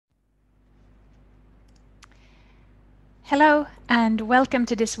Hello and welcome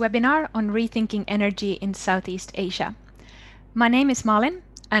to this webinar on Rethinking Energy in Southeast Asia. My name is Malin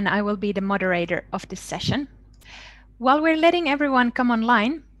and I will be the moderator of this session. While we're letting everyone come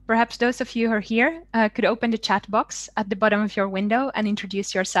online, perhaps those of you who are here could open the chat box at the bottom of your window and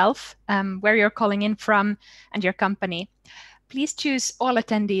introduce yourself, where you're calling in from and your company. Please choose all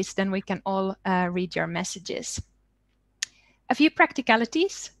attendees, then we can all read your messages. A few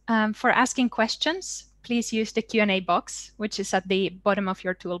practicalities for asking questions. Please use the Q&A box, which is at the bottom of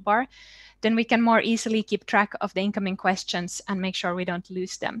your toolbar. Then we can more easily keep track of the incoming questions and make sure we don't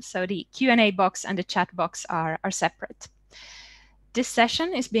lose them. So the Q&A box and the chat box are separate. This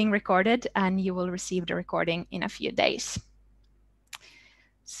session is being recorded and you will receive the recording in a few days.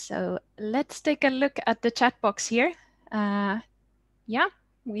 So let's take a look at the chat box here. Yeah,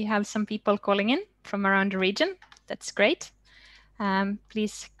 we have some people calling in from around the region. That's great.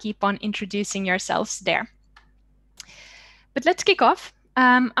 Please keep on introducing yourselves there. But let's kick off.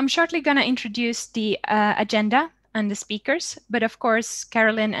 I'm shortly going to introduce the agenda and the speakers, but of course,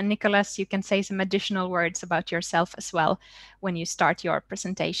 Carolyn and Nicholas, you can say some additional words about yourself as well when you start your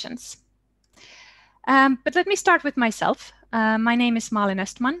presentations. But let me start with myself. My name is Malin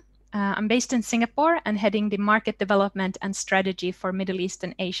Östman. I'm based in Singapore and heading the market development and strategy for Middle East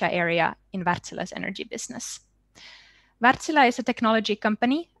and Asia area in Wärtsilä's energy business. Wärtsilä is a technology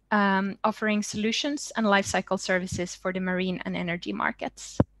company offering solutions and lifecycle services for the marine and energy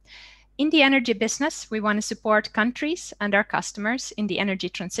markets. In the energy business, we want to support countries and our customers in the energy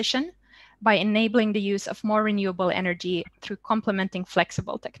transition by enabling the use of more renewable energy through complementing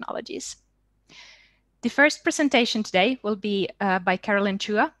flexible technologies. The first presentation today will be by Carolyn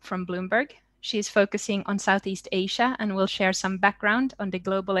Chua from Bloomberg. She is focusing on Southeast Asia and will share some background on the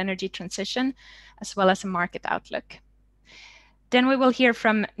global energy transition as well as a market outlook. Then we will hear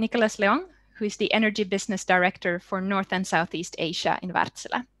from Nicholas Leong, who is the Energy Business Director for North and Southeast Asia in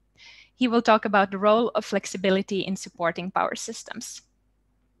Wärtsilä. He will talk about the role of flexibility in supporting power systems.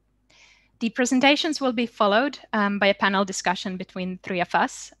 The presentations will be followed by a panel discussion between three of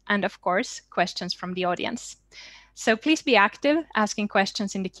us and, of course, questions from the audience. So please be active, asking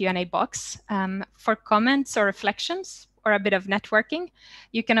questions in the Q&A box. For comments or reflections or a bit of networking,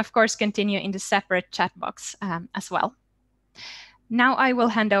 you can, of course, continue in the separate chat box as well. Now I will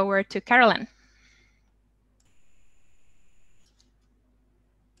hand over to Carolyn.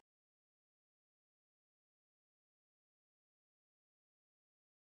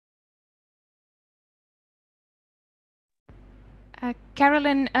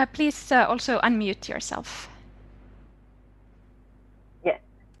 Carolyn, please also unmute yourself. Yes.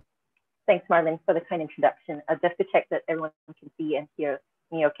 Thanks, Marlon, for the kind introduction. Just to check that everyone can see and hear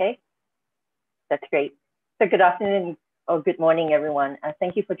me okay? That's great. So good afternoon or good morning, everyone.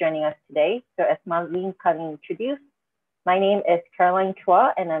 Thank you for joining us today. So as Marlene kindly introduced, my name is Caroline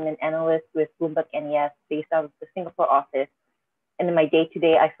Chua, and I'm an analyst with Bloomberg NES based out of the Singapore office. And in my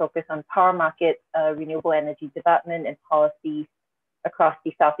day-to-day, I focus on power markets, renewable energy development, and policies across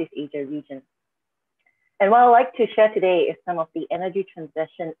the Southeast Asia region. And what I'd like to share today is some of the energy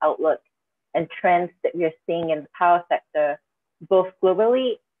transition outlook and trends that we are seeing in the power sector, both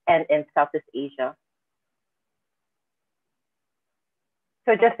globally and in Southeast Asia.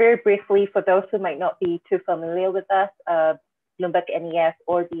 So just very briefly, for those who might not be too familiar with us, Bloomberg NES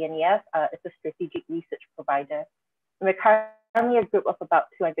or BNES is a strategic research provider. And we're currently a group of about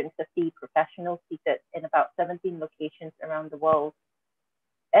 250 professionals seated in about 17 locations around the world.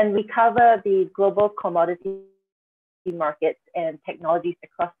 And we cover the global commodity markets and technologies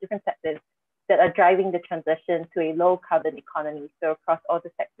across different sectors that are driving the transition to a low carbon economy. So across all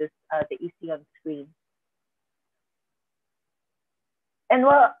the sectors that you see on the screen. And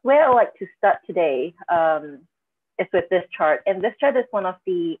where I'd like to start today is with this chart. And this chart is one of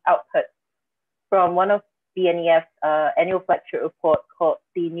the outputs from one of BNEF's annual flagship report called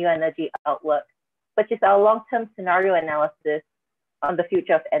the New Energy Outlook, which is our long-term scenario analysis on the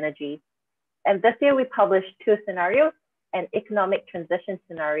future of energy. And this year we published two scenarios, an economic transition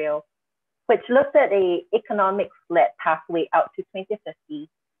scenario, which looks at a economic-led pathway out to 2050,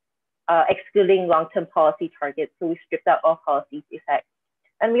 excluding long-term policy targets. So we stripped out all policy effects.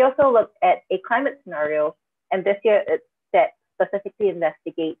 And we also looked at a climate scenario, and this year that specifically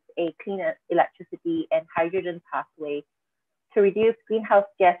investigates a cleaner electricity and hydrogen pathway to reduce greenhouse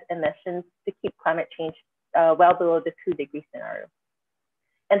gas emissions to keep climate change well below the 2-degree scenario.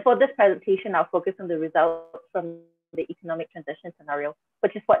 And for this presentation, I'll focus on the results from the economic transition scenario,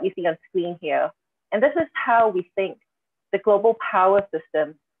 which is what you see on screen here. And this is how we think the global power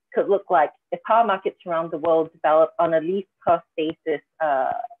system could look like if power markets around the world develop on a least cost basis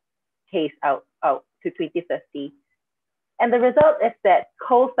case out to 2050. And the result is that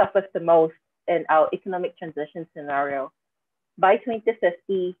coal suffers the most in our economic transition scenario. By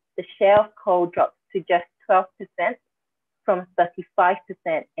 2050, the share of coal drops to just 12% from 35%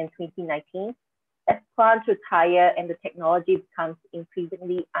 in 2019 as plants retire and the technology becomes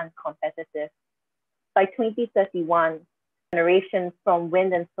increasingly uncompetitive. By 2031, generation from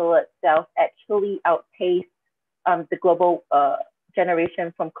wind and solar itself actually outpaced the global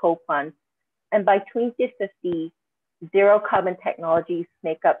generation from coal plants. And by 2050, zero carbon technologies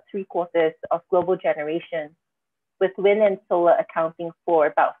make up 3/4 of global generation, with wind and solar accounting for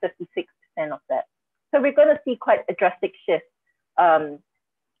about 56% of that. So we're going to see quite a drastic shift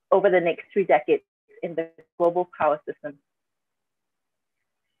over the next 3 decades in the global power system.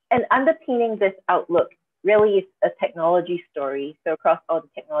 And underpinning this outlook really is a technology story. So across all the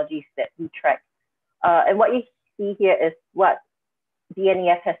technologies that we track. And what you see here is what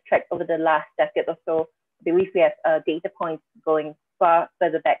BNEF has tracked over the last decade or so. I believe we have data points going far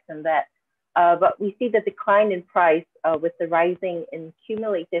further back than that. But we see the decline in price with the rising in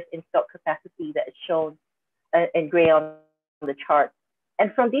cumulative installed capacity that is shown in gray on the chart.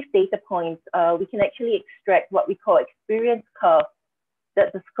 And from these data points, we can actually extract what we call experience curve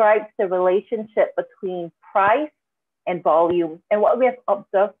that describes the relationship between price and volume. And what we have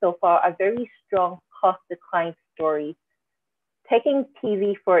observed so far are very strong cost decline stories. Taking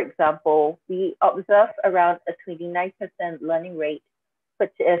PV, for example, we observe around a 29% learning rate,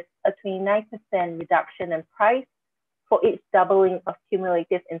 which is a 29% reduction in price for each doubling of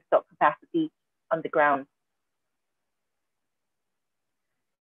cumulative installed capacity on the ground.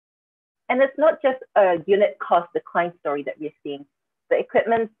 And it's not just a unit cost decline story that we're seeing. The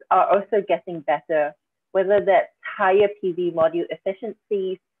equipments are also getting better, whether that's higher PV module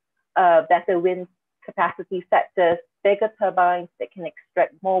efficiencies, better wind capacity factors, bigger turbines that can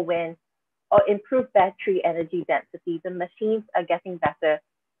extract more wind, or improved battery energy density. The machines are getting better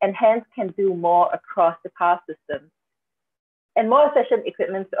and hence can do more across the power system. And more efficient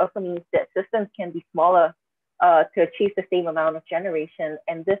equipment also means that systems can be smaller to achieve the same amount of generation,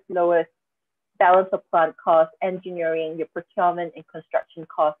 and this lowers balance of plant costs, engineering, your procurement and construction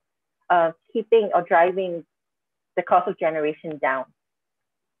costs, keeping or driving the cost of generation down.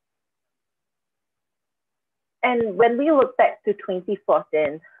 And when we look back to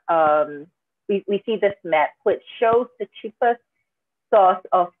 2014, we see this map, which shows the cheapest source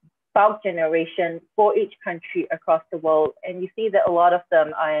of bulk generation for each country across the world. And you see that a lot of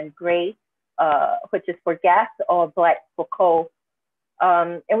them are in gray, which is for gas, or black for coal.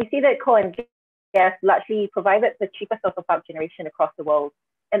 And we see that coal and gas largely provided the cheapest source of bulk generation across the world.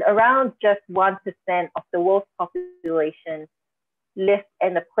 And around just 1% of the world's population lives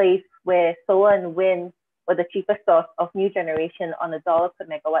in a place where solar and wind were the cheapest source of new generation on a dollar per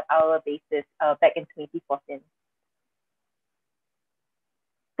megawatt hour basis back in 2014.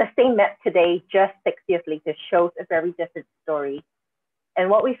 The same map today, just 6 years later, shows a very different story. And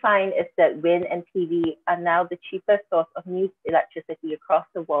what we find is that wind and PV are now the cheapest source of new electricity across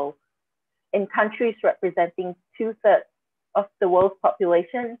the world in countries representing 2/3 of the world's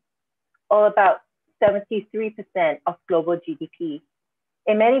population, or about 73% of global GDP.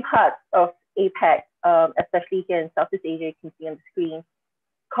 In many parts of APAC, especially here in Southeast Asia, you can see on the screen,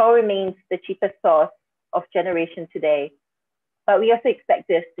 coal remains the cheapest source of generation today. But we also expect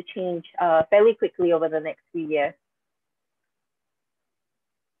this to change fairly quickly over the next few years.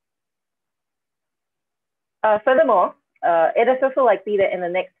 Furthermore, it is also likely that in the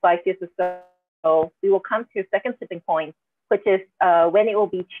next 5 years or so, we will come to a second tipping point, which is when it will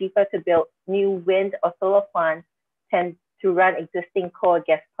be cheaper to build new wind or solar plants than to run existing coal or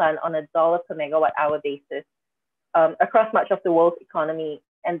gas plant on a dollar per megawatt hour basis across much of the world's economy.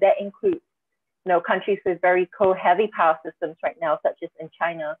 And that includes countries with very coal-heavy power systems right now, such as in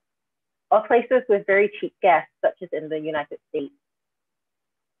China, or places with very cheap gas, such as in the United States.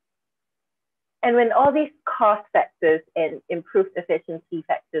 And when all these cost factors and improved efficiency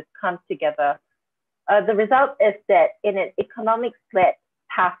factors come together, the result is that in an economic flat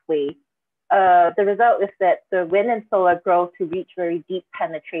pathway, the result is that the wind and solar grow to reach very deep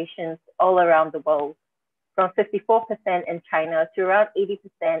penetrations all around the world, from 54% in China to around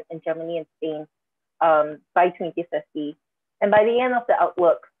 80% in Germany and Spain by 2050. And by the end of the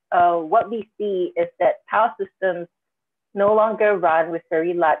outlook, what we see is that power systems no longer run with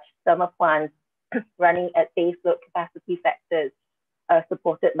very large thermal plants running at base load capacity factors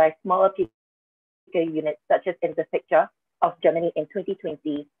supported by smaller peaker units, such as in the picture of Germany in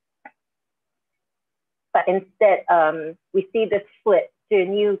 2020. But instead, we see this flip to a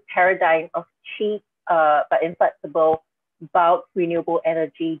new paradigm of cheap but inflexible bulk renewable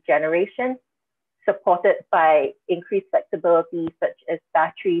energy generation, supported by increased flexibility, such as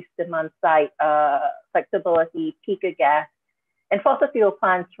batteries, demand-side flexibility, peaker gas, and fossil fuel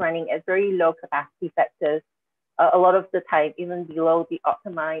plants running at very low capacity factors, a lot of the time even below the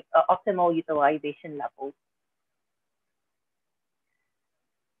optimal utilization levels.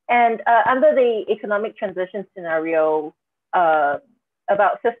 And under the economic transition scenario,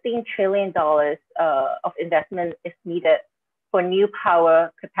 about $15 trillion of investment is needed for new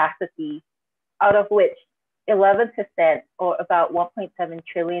power capacity, out of which 11% or about $1.7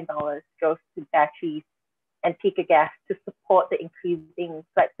 trillion goes to batteries and peaker gas to support the increasing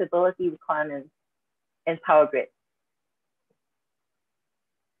flexibility requirements in power grids.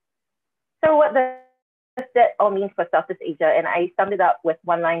 So what does that all mean for Southeast Asia? And I summed it up with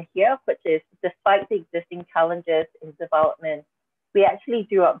one line here, which is, despite the existing challenges in development, we actually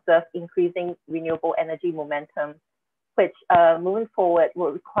do observe increasing renewable energy momentum, which moving forward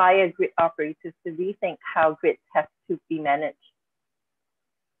will require grid operators to rethink how grids have to be managed.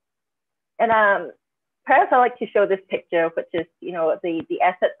 And perhaps I'd like to show this picture, which is the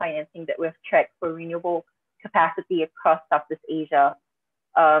asset financing that we've tracked for renewable capacity across Southeast Asia.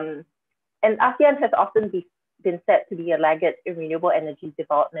 And ASEAN has often been said to be a laggard in renewable energy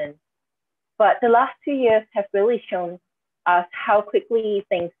development. But the last 2 years have really shown us how quickly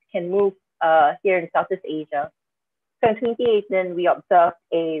things can move here in Southeast Asia. So in 2018, we observed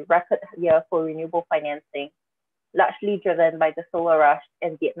a record year for renewable financing, largely driven by the solar rush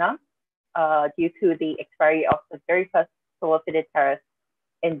in Vietnam due to the expiry of the very first solar fitted tariffs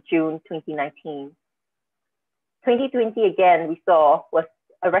in June 2019. 2020, again, we saw was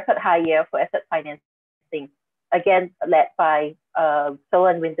a record high year for asset financing, again, led by solar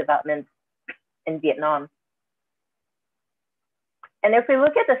and wind developments in Vietnam. And if we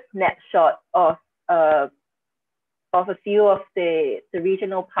look at a snapshot of a few of the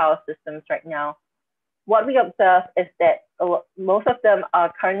regional power systems right now, what we observe is that most of them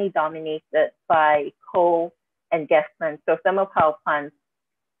are currently dominated by coal and gas plants, so thermal power plants.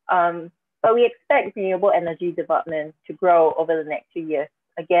 But we expect renewable energy development to grow over the next few years,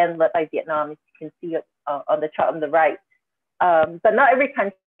 again, led by Vietnam, as you can see on the chart on the right. But not every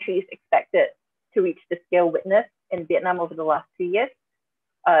country is expected to reach the scale witnessed in Vietnam over the last 2 years,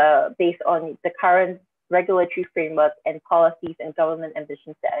 based on the current regulatory framework and policies and government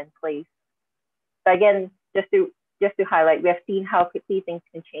ambitions that are in place. But again, just to highlight, we have seen how quickly things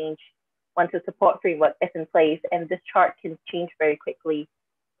can change once the support framework is in place, and this chart can change very quickly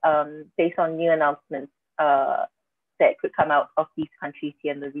based on new announcements that could come out of these countries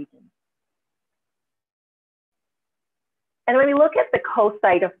here in the region. And when we look at the coal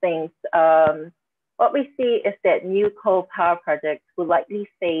side of things, what we see is that new coal power projects will likely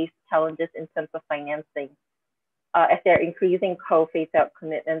face challenges in terms of financing as they're increasing coal phase-out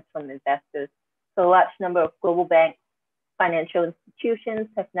commitments from investors. So a large number of global banks, financial institutions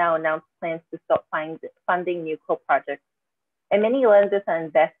have now announced plans to stop funding new coal projects. And many lenders and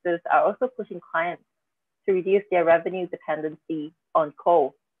investors are also pushing clients to reduce their revenue dependency on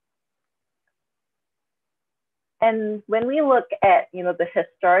coal. And when we look at the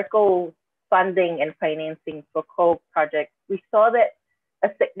historical funding and financing for coal projects, we saw that a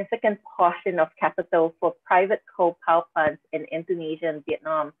significant portion of capital for private coal power plants in Indonesia and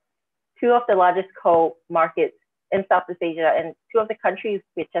Vietnam, two of the largest coal markets in Southeast Asia and two of the countries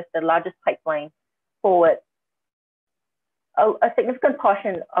which has the largest pipeline forward. A significant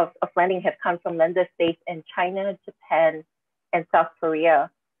portion of lending has come from lenders based in China, Japan, and South Korea.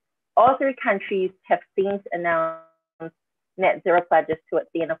 All three countries have since announced net zero pledges towards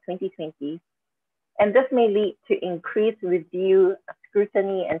the end of 2020. And this may lead to increased review,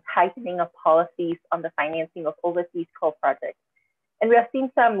 scrutiny, and tightening of policies on the financing of overseas coal projects. And we have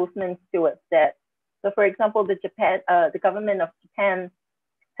seen some movements towards that. So for example, the government of Japan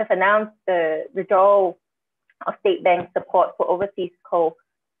has announced the withdrawal of state bank support for overseas coal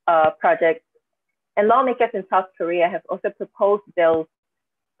projects. And lawmakers in South Korea have also proposed bills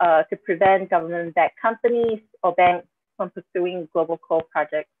to prevent government-backed companies or banks from pursuing global coal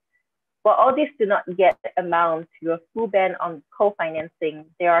projects. While all these do not yet amount to a full ban on coal financing,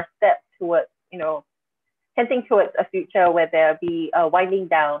 there are steps towards, hinting towards a future where there'll be a winding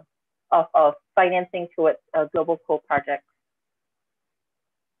down of financing towards global coal projects.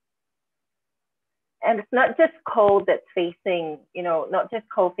 And it's not just coal that's facing, not just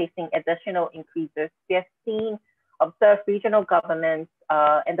coal facing additional increases. We have observed regional governments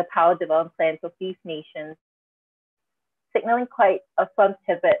and the power development plans of these nations signaling quite a firm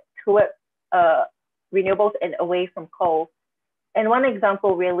pivot towards renewables and away from coal. And one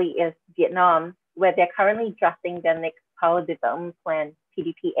example really is Vietnam, where they're currently drafting their next power development plan,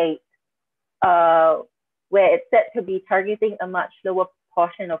 PDP-8. where it's said to be targeting a much lower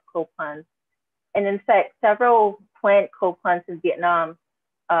portion of coal plants. And in fact, several planned coal plants in Vietnam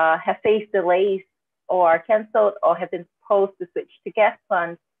have faced delays or are cancelled or have been forced to switch to gas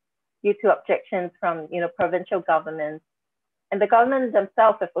plants due to objections from provincial governments. And the government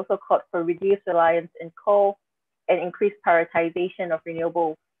themselves have also called for reduced reliance in coal and increased prioritization of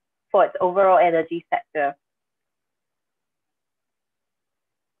renewables for its overall energy sector.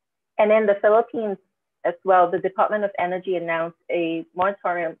 And in the Philippines as well, the Department of Energy announced a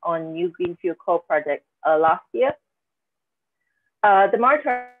moratorium on new greenfield coal projects last year. The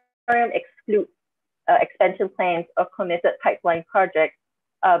moratorium excludes expansion plans of committed pipeline projects,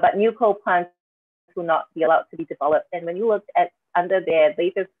 but new coal plants will not be allowed to be developed. And when you look at under their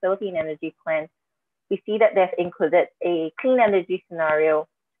latest Philippine energy plan, we see that they've included a clean energy scenario,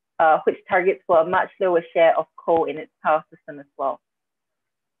 which targets for a much lower share of coal in its power system as well.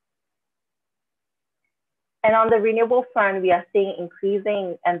 And on the renewable front, we are seeing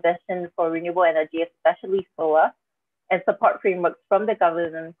increasing ambition for renewable energy, especially solar, and support frameworks from the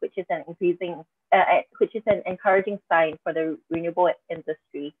government, which is an encouraging sign for the renewable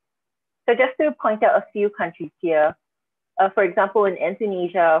industry. So just to point out a few countries here, for example, in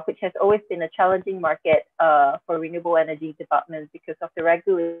Indonesia, which has always been a challenging market for renewable energy development because of the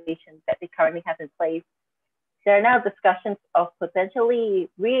regulations that they currently have in place, there are now discussions of potentially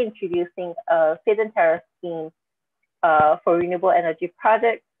reintroducing a feed-in tariff scheme for renewable energy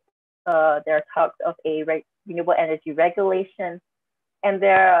projects. There are talks of a renewable energy regulation, and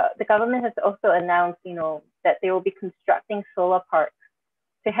the government has also announced, that they will be constructing solar parks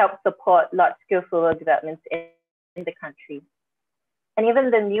to help support large-scale solar developments in the country. And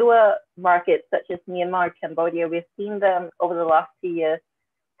even the newer markets such as Myanmar, Cambodia, we've seen them over the last 2 years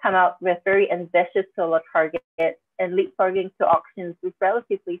come out with very ambitious solar targets and leapfrogging to auctions with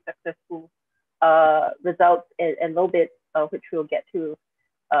relatively successful results and low bids, which we'll get to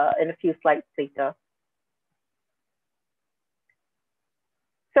in a few slides later.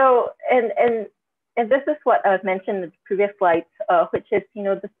 So, and this is what I've mentioned in the previous slides, which is,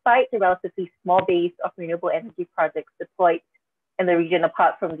 despite the relatively small base of renewable energy projects deployed in the region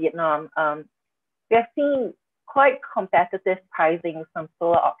apart from Vietnam, we have seen quite competitive pricing with some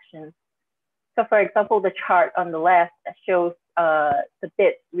solar auctions. So for example, the chart on the left shows the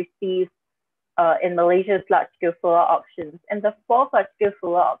bids received in Malaysia's large-scale solar auctions. And the fourth large-scale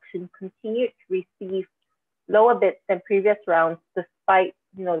solar auction continued to receive lower bids than previous rounds, despite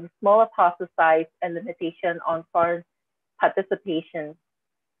the smaller parcel size and limitation on foreign participation.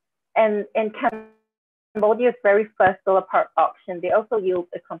 And in Cambodia's very first solar park auction, they also yield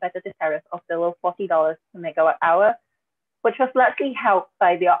a competitive tariff of below $40 per megawatt hour, which was largely helped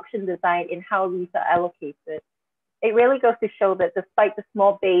by the auction design in how these are allocated. It really goes to show that despite the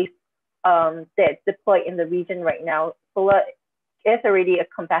small base that's deployed in the region right now, solar is already a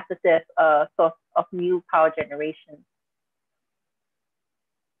competitive source of new power generation.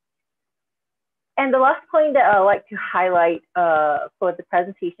 And the last point that I'd like to highlight for the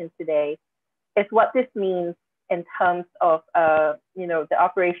presentation today is what this means in terms of the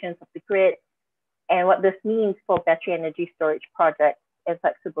operations of the grid and what this means for battery energy storage projects and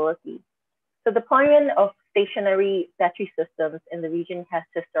flexibility. So deployment of stationary battery systems in the region has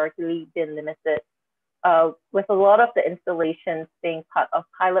historically been limited, with a lot of the installations being part of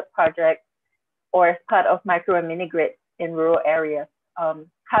pilot projects or as part of micro and mini grids in rural areas.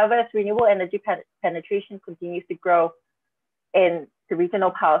 However, as renewable energy penetration continues to grow in the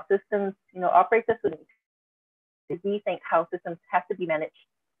regional power systems, operators would need to rethink how systems have to be managed.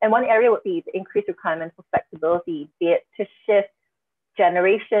 And one area would be the increased requirement for flexibility, be it to shift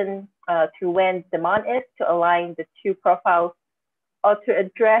generation to when demand is to align the two profiles, or to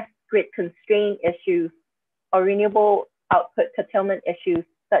address grid constraint issues or renewable output curtailment issues,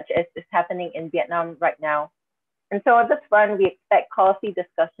 such as is happening in Vietnam right now. And so on this front, we expect policy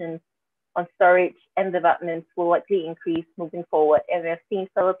discussions on storage and developments will likely increase moving forward. And we've seen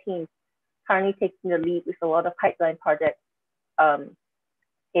Philippines currently taking the lead with a lot of pipeline projects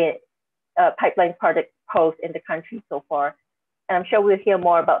proposed in the country so far. And I'm sure we'll hear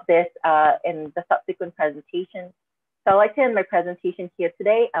more about this in the subsequent presentation. So I'd like to end my presentation here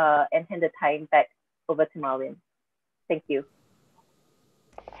today and hand the time back over to Marlene. Thank you.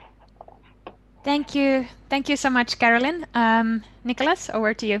 Thank you. Thank you so much, Carolyn. Nicholas,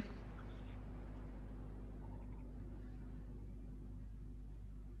 over to you.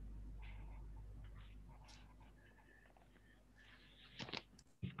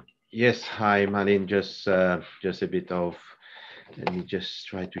 Yes, hi, Marlene. Just a bit of, let me just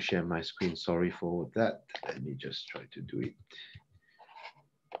try to share my screen. Sorry for that. Let me just try to do it.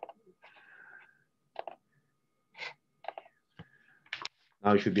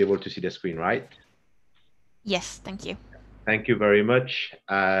 Now you should be able to see the screen, right? Yes, thank you. Thank you very much.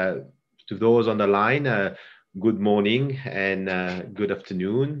 To those on the line, good morning and good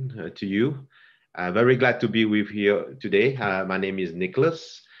afternoon to you. Very glad to be with you today. My name is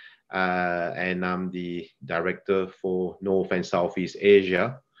Nicholas, and I'm the director for North and Southeast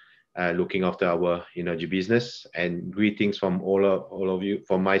Asia, looking after our energy business. And greetings from all of you,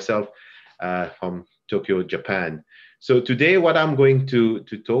 from myself, from Tokyo, Japan. So today, what I'm going to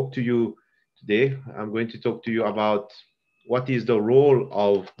talk to you today, I'm going to talk to you about what is the role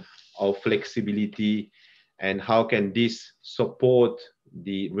of flexibility and how can this support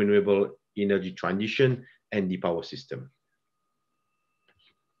the renewable energy transition and the power system.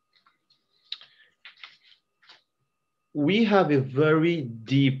 We have a very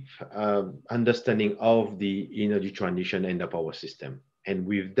deep understanding of the energy transition and the power system. And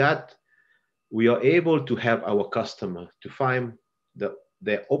with that, we are able to help our customer to find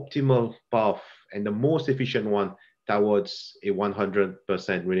the optimal path and the most efficient one towards a 100%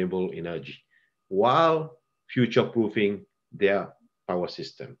 renewable energy while future-proofing their power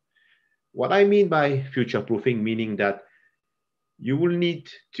system. What I mean by future-proofing, meaning that you will need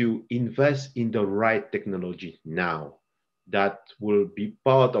to invest in the right technology now that will be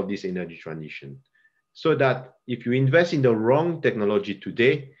part of this energy transition. So that if you invest in the wrong technology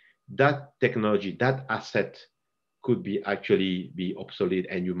today, that technology, that asset could be actually be obsolete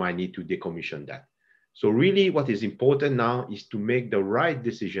and you might need to decommission that. So really what is important now is to make the right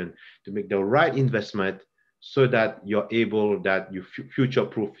decision, to make the right investment so that you're able, that you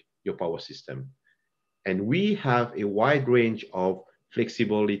future-proof your power system. And we have a wide range of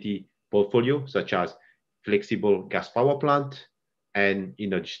flexibility portfolio, such as flexible gas power plant and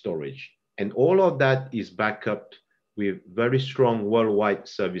energy storage. And all of that is backed up with very strong worldwide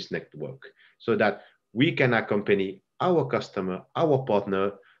service network so that we can accompany our customer, our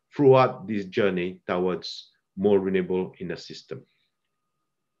partner throughout this journey towards more renewable in the system.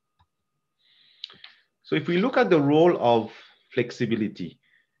 So if we look at the role of flexibility,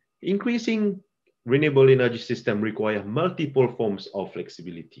 increasing renewable energy system require multiple forms of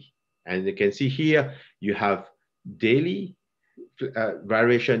flexibility. And you can see here, you have daily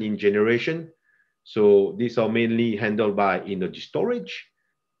variation in generation. So these are mainly handled by energy storage.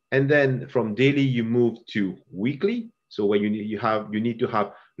 And then from daily, you move to weekly. So when you need to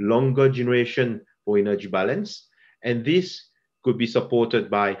have longer generation for energy balance. And this could be supported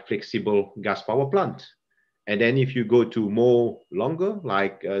by flexible gas power plant. And then if you go to more longer,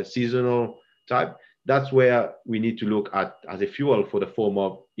 like seasonal type, that's where we need to look at as a fuel for the form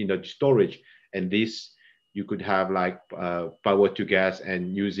of energy storage. And this, you could have like power to gas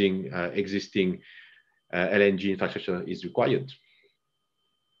and using existing LNG infrastructure is required.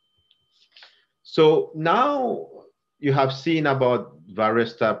 So now you have seen about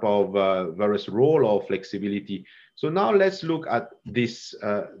various type of various role of flexibility. So now let's look at this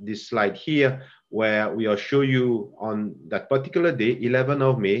this slide here, where we will show you on that particular day, 11th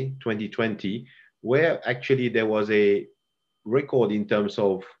of May, 2020, where actually there was a record in terms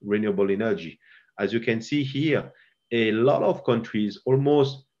of renewable energy. As you can see here, a lot of countries,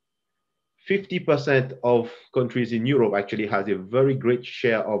 almost 50% of countries in Europe actually has a very great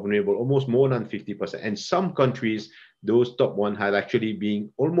share of renewable, almost more than 50%. And some countries, those top one had actually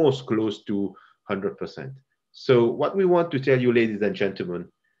been almost close to 100%. So what we want to tell you, ladies and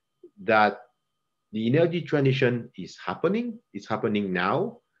gentlemen, that the energy transition is happening. It's happening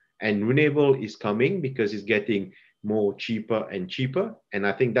now, and renewable is coming because it's getting more cheaper and cheaper. And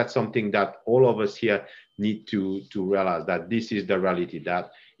I think that's something that all of us here need to realize, that this is the reality, that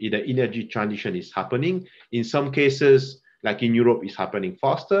the energy transition is happening. In some cases, like in Europe, it's happening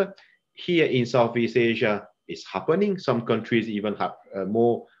faster. Here in Southeast Asia, it's happening. Some countries even have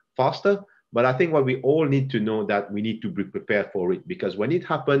more faster. But I think what we all need to know, that we need to be prepared for it, because when it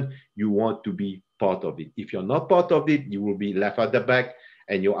happens, you want to be part of it. If you're not part of it, you will be left at the back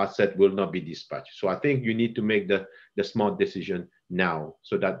and your asset will not be dispatched. So I think you need to make the smart decision now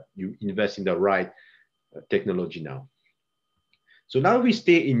so that you invest in the right technology now. So now we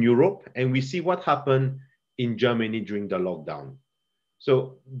stay in Europe and we see what happened in Germany during the lockdown.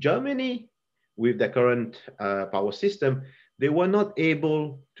 So Germany, with the current power system, they were not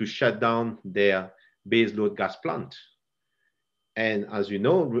able to shut down their baseload gas plant. And as you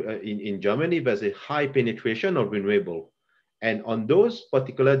know, in Germany, there's a high penetration of renewable. And on those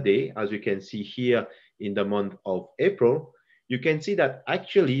particular day, as you can see here in the month of April, you can see that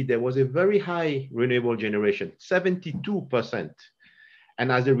actually there was a very high renewable generation, 72%.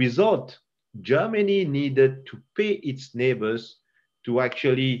 And as a result, Germany needed to pay its neighbors to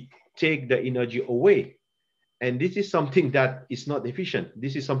actually take the energy away. And this is something that is not efficient.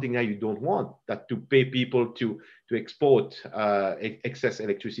 This is something that you don't want, that to pay people to export excess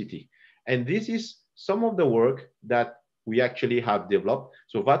electricity. And this is some of the work that we actually have developed.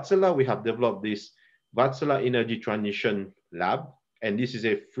 So Vatsala, we have developed this Vatsala Energy Transition Lab. And this is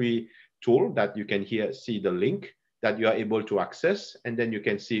a free tool that you can here see the link that you are able to access. And then you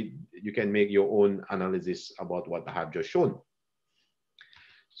can see, you can make your own analysis about what I have just shown.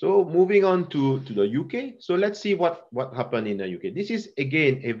 So moving on to the UK. So let's see what happened in the UK. This is,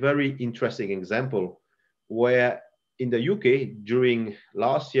 again, a very interesting example where in the UK, during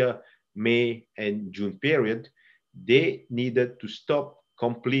last year, May and June period, they needed to stop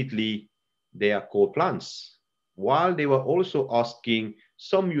completely their coal plants, while they were also asking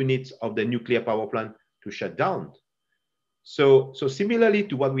some units of the nuclear power plant to shut down. So similarly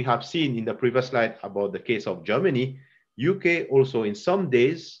to what we have seen in the previous slide about the case of Germany, UK also in some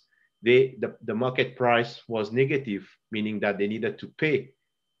days, the market price was negative, meaning that they needed to pay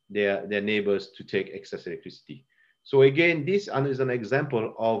their neighbors to take excess electricity. So again, this is an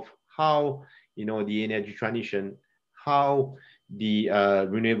example of how, you know, the energy transition, how the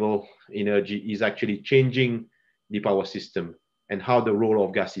renewable energy is actually changing the power system and how the role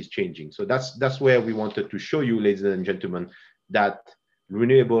of gas is changing. So that's where we wanted to show you, ladies and gentlemen, that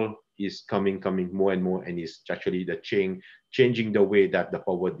renewable is coming more and more, and is actually the changing the way that the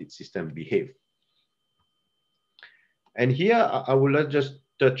power system behave. And here I will just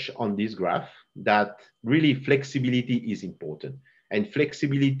touch on this graph that really flexibility is important, and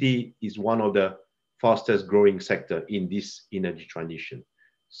flexibility is one of the fastest growing sector in this energy transition.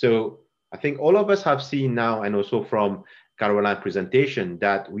 So I think all of us have seen now, and also from Caroline's presentation,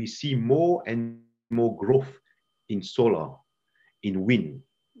 that we see more and more growth in solar, in wind.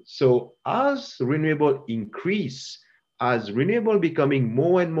 So as renewable increase, as renewable becoming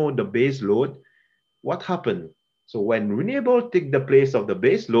more and more the base load, what happened? So when renewable take the place of the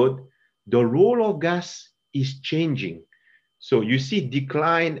base load, the role of gas is changing. So you see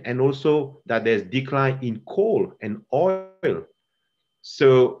decline, and also that there's decline in coal and oil.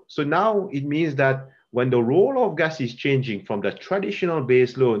 So now it means that when the role of gas is changing from the traditional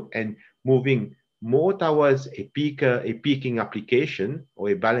base load and moving more towards a peaking application or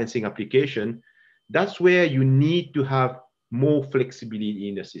a balancing application, that's where you need to have more flexibility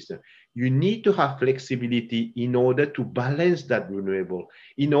in the system. You need to have flexibility in order to balance that renewable,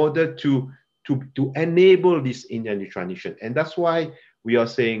 in order to enable this energy transition. And that's why we are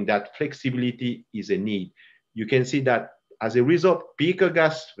saying that flexibility is a need. You can see that as a result, peaker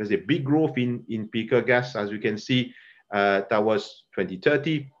gas, there's a big growth in peaker gas, as you can see, towards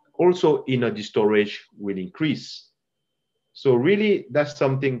 2030. Also, energy storage will increase. So really, that's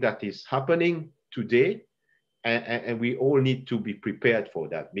something that is happening today, and we all need to be prepared for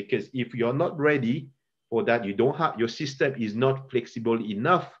that. Because if you're not ready for that, you don't have, your system is not flexible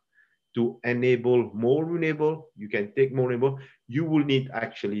enough to enable more renewable, you can take more renewable, you will need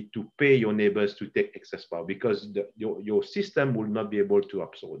actually to pay your neighbors to take excess power, because your system will not be able to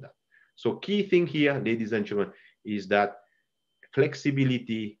absorb that. So key thing here, ladies and gentlemen, is that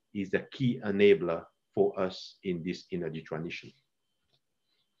flexibility is the key enabler for us in this energy transition.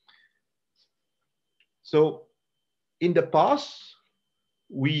 So in the past,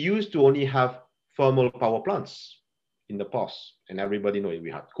 we used to only have thermal power plants in the past, and everybody knows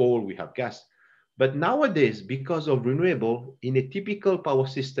we had coal, we have gas. But nowadays, because of renewable, in a typical power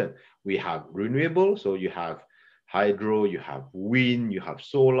system, we have renewable, so you have hydro, you have wind, you have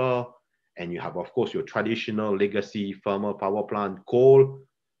solar, and you have, of course, your traditional legacy thermal power plant, coal,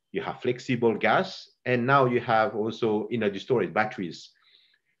 you have flexible gas, and now you have also energy storage, batteries.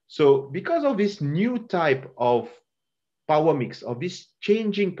 So because of this new type of power mix, of this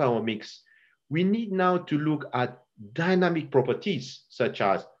changing power mix, we need now to look at dynamic properties such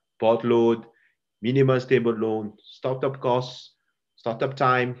as port load, minimum stable load, startup costs, startup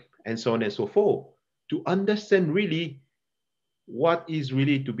time, and so on and so forth, to understand really what is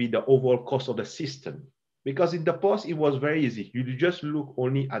really to be the overall cost of the system. Because in the past, it was very easy. You just look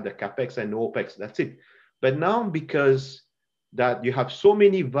only at the CapEx and OpEx, that's it. But now, because that you have so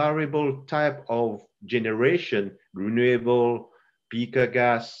many variable type of generation, renewable, peaker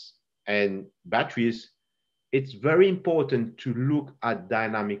gas, and batteries, it's very important to look at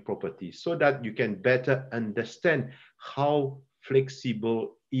dynamic properties so that you can better understand how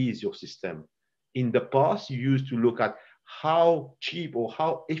flexible is your system. In the past, you used to look at how cheap or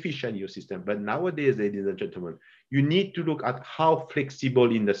how efficient your system, but nowadays, ladies and gentlemen, you need to look at how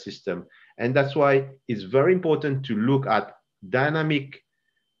flexible in the system. And that's why it's very important to look at dynamic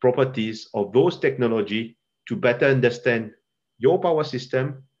properties of those technology to better understand your power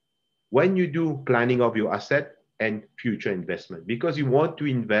system when you do planning of your asset and future investment, because you want to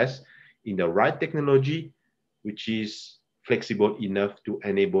invest in the right technology, which is flexible enough to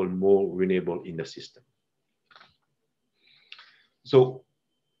enable more renewable in the system. So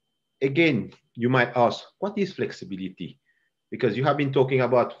again, you might ask, what is flexibility? Because you have been talking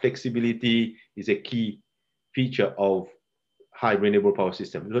about flexibility is a key feature of high renewable power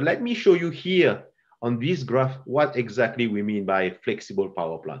system. So let me show you here on this graph what exactly we mean by a flexible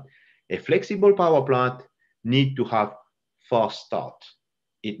power plant. A flexible power plant needs to have fast start.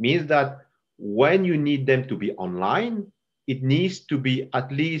 It means that when you need them to be online, it needs to be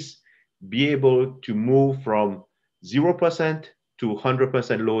at least be able to move from 0% to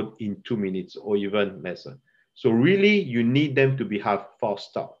 100% load in 2 minutes or even less. So really, you need them to have fast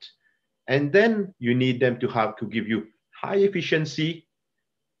start. And then you need them to give you high efficiency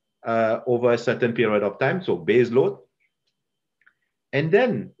over a certain period of time, so base load. And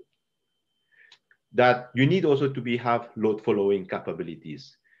then that you need also to have load following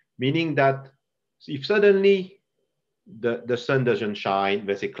capabilities, meaning that if suddenly the sun doesn't shine,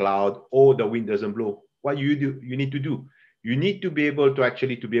 there's a cloud, or the wind doesn't blow, what you need to do? You need to be able to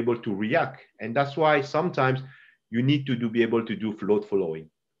actually be able to react. And that's why sometimes you need to be able to do load following.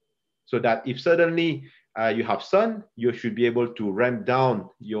 So that if suddenly you have sun, you should be able to ramp down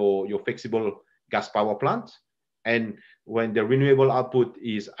your flexible gas power plant. And when the renewable output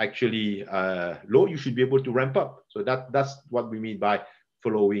is actually low, you should be able to ramp up. So that's what we mean by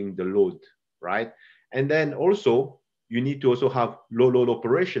following the load, right? And then also, you need to also have low load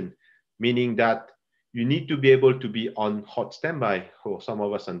operation, meaning that you need to be able to be on hot standby, for some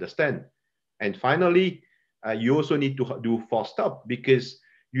of us understand. And finally, you also need to do fast stop, because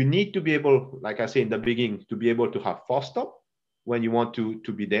you need to be able, like I said in the beginning, to be able to have fast stop when you want to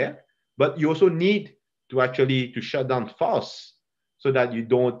be there. But you also need to actually to shut down fast, so that you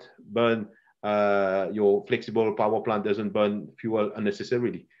don't burn, your flexible power plant doesn't burn fuel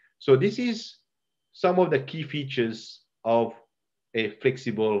unnecessarily. So this is some of the key features of a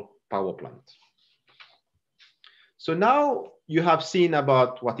flexible power plant. So now you have seen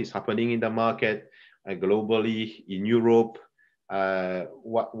about what is happening in the market globally, in Europe,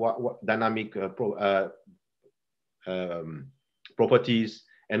 what dynamic properties,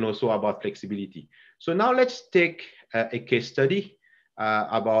 and also about flexibility. So now let's take a case study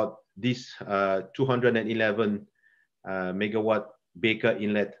about this 211 megawatt Baker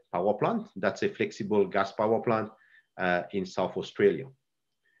Inlet power plant. That's a flexible gas power plant in South Australia.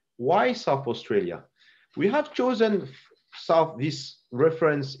 Why South Australia? We have chosen this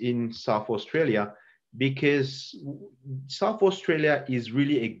reference in South Australia because South Australia is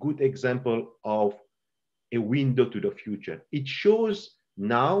really a good example of a window to the future. It shows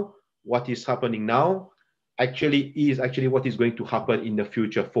now what is happening now is what is going to happen in the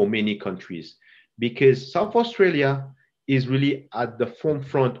future for many countries, because South Australia is really at the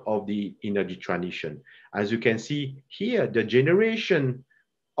forefront of the energy transition. As you can see here, the generation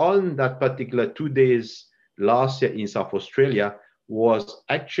on that particular 2 days last year in South Australia was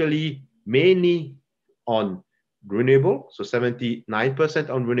actually mainly on renewable, so 79%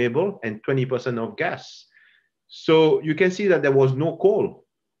 on renewable and 20% of gas. So you can see that there was no coal.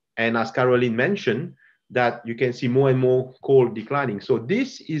 And as Caroline mentioned, that you can see more and more coal declining. So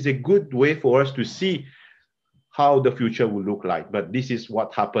this is a good way for us to see how the future will look like. But this is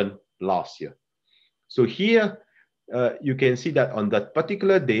what happened last year. So here you can see that on that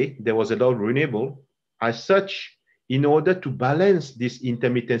particular day, there was a lot of renewable. As such, in order to balance this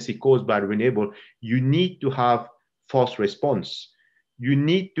intermittency caused by renewable, you need to have fast response. You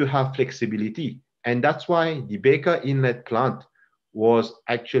need to have flexibility. And that's why the Baker Inlet plant was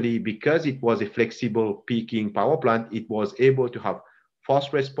actually, because it was a flexible peaking power plant, it was able to have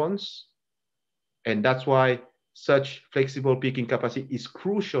fast response. And that's why such flexible peaking capacity is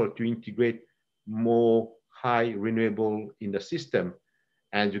crucial to integrate more high renewable in the system.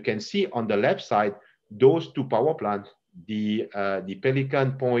 And you can see on the left side, those two power plants, the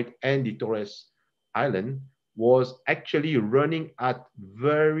Pelican Point and the Torres Island, was actually running at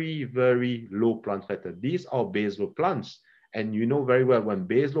very, very low plant factor. These are baseload plants. And you know very well, when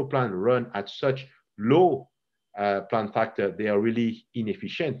baseload plants run at such low plant factor, they are really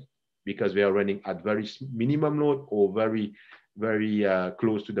inefficient, because they are running at very minimum load or very, very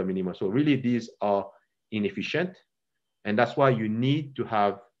close to the minimum. So really, these are inefficient. And that's why you need to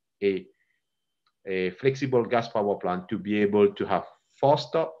have a flexible gas power plant to be able to have fast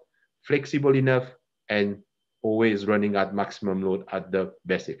stop, flexible enough, and always running at maximum load at the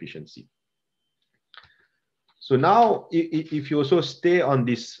best efficiency. So now, if you also stay on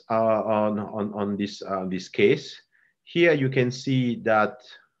this this case, here you can see that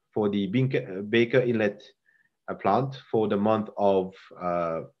for the Baker Inlet plant for the month of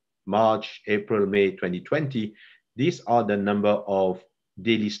March, April, May 2020, these are the number of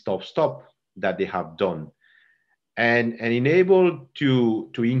daily stop that they have done. And enabled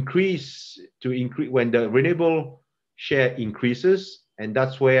to increase when the renewable share increases, and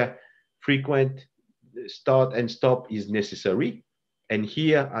that's where frequent start and stop is necessary. And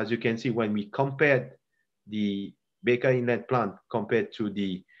here, as you can see, when we compared the Baker Inlet plant compared to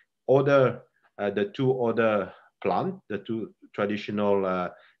the other, the two other plant, the two traditional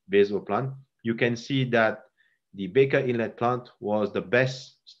baseload plant, you can see that the Baker Inlet plant was the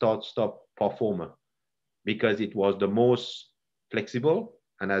best start-stop performer because it was the most flexible,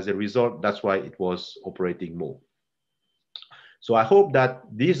 and as a result, that's why it was operating more. So I hope that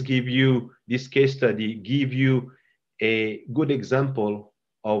this case study give you a good example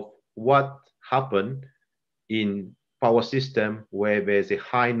of what happened in power system where there's a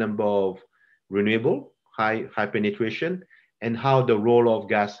high number of renewable, high penetration, and how the role of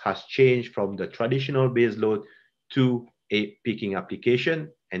gas has changed from the traditional base load to a peaking application.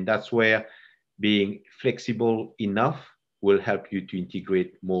 And that's where being flexible enough will help you to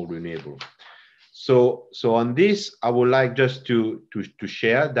integrate more renewable. So on this, I would like just to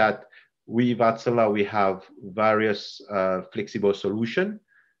share that we at Solar, we have various flexible solutions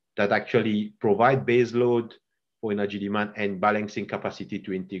that actually provide base load for energy demand and balancing capacity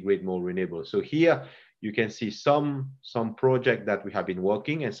to integrate more renewable. So here you can see some project that we have been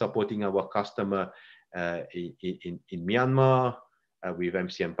working and supporting our customer in Myanmar with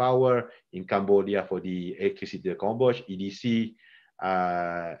MCM Power, in Cambodia for the electricity de Cambodge, EDC,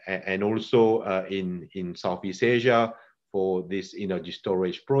 and also in Southeast Asia for this energy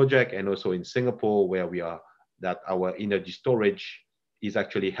storage project, and also in Singapore where that our energy storage is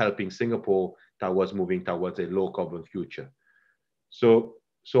actually helping Singapore towards moving towards a low carbon future. So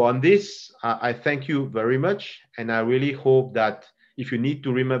on this, I thank you very much. And I really hope that if you need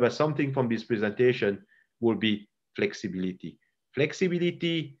to remember something from this presentation, will be flexibility.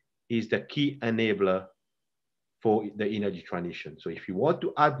 Flexibility is the key enabler for the energy transition. So if you want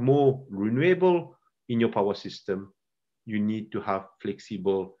to add more renewable in your power system, you need to have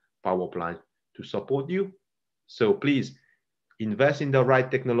flexible power plant to support you. So please invest in the right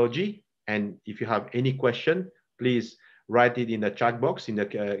technology. And if you have any question, please write it in the chat box, in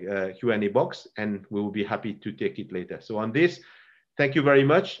the Q&A box, and we will be happy to take it later. So on this, thank you very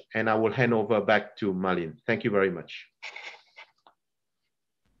much. And I will hand over back to Malin. Thank you very much.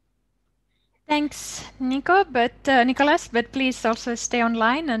 Thanks, Nico, Nicholas, but please also stay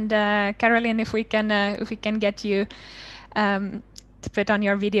online. And Caroline, if we can get you to put on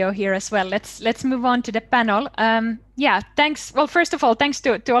your video here as well. Let's move on to the panel. Yeah, thanks. Well, first of all, thanks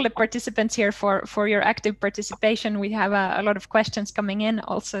to all the participants here for your active participation. We have a lot of questions coming in,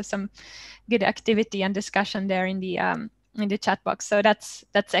 also some good activity and discussion there in the chat box. So that's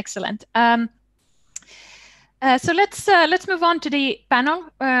excellent. So let's move on to the panel.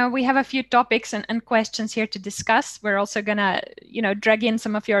 We have a few topics and questions here to discuss. We're also gonna, drag in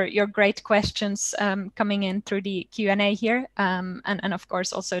some of your great questions coming in through the Q&A here, and of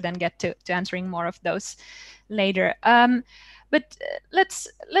course also then get to answering more of those later. But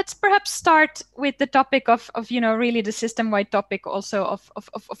let's perhaps start with the topic of really the system-wide topic also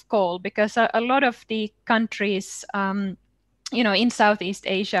of coal, because a lot of the countries in Southeast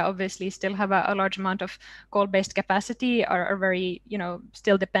Asia, obviously, still have a large amount of coal-based capacity, are very,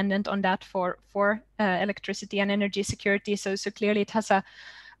 still dependent on that for electricity and energy security. So clearly, it has a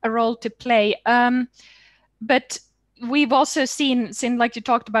role to play. But we've also seen, like you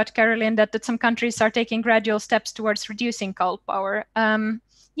talked about, Caroline, that some countries are taking gradual steps towards reducing coal power.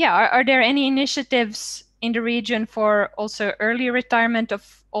 Are there any initiatives in the region for also early retirement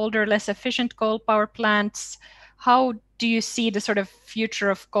of older, less efficient coal power plants? How do you see the sort of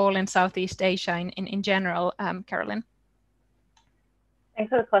future of coal in Southeast Asia in general, Caroline? Thanks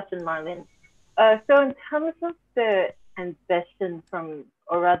for the question, Marlin. So in terms of the ambition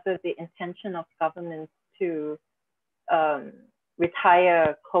or rather the intention of governments to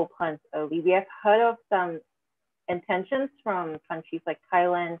retire coal plants early, we have heard of some intentions from countries like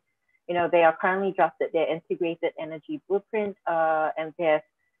Thailand. They are currently drafted their integrated energy blueprint, and they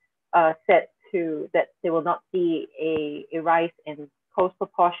have said that there will not be a rise in coal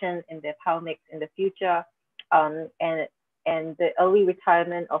proportion in their power mix in the future, and the early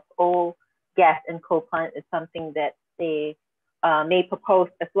retirement of all gas and coal plants is something that they may propose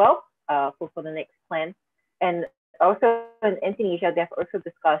as well for the next plan. And also in Indonesia, they've also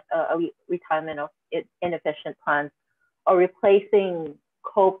discussed early retirement of inefficient plants or replacing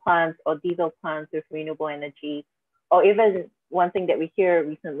coal plants or diesel plants with renewable energy, or even one thing that we hear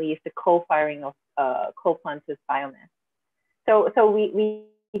recently is the co-firing of coal plants with biomass. So we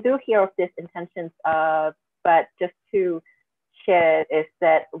do hear of these intentions, but just to share is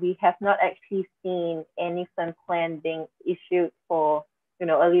that we have not actually seen any fund plan being issued for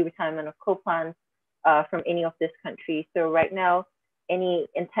early retirement of coal plants from any of these countries. So right now, any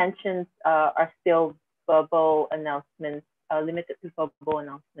intentions are still verbal announcements, limited to verbal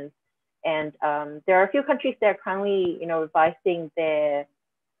announcements. And there are a few countries that are currently, revising their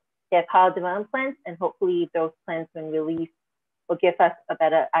power development plans, and hopefully those plans, when released, will give us a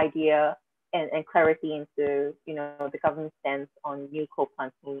better idea and clarity into, the government's stance on new coal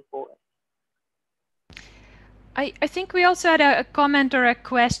plants moving forward. I think we also had a comment or a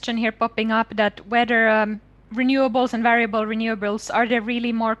question here popping up that whether renewables and variable renewables, are they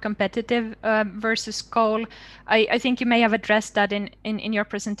really more competitive versus coal? I think you may have addressed that in your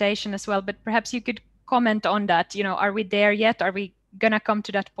presentation as well, but perhaps you could comment on that. Are we there yet? Are we gonna come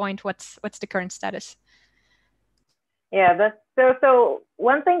to that point? What's the current status? Yeah, that's so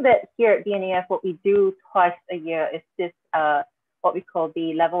one thing that here at BNEF, what we do twice a year is this what we call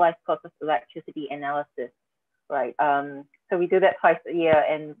the levelized cost of electricity analysis, right? So we do that twice a year,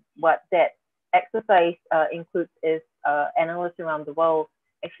 and what that exercise includes is analysts around the world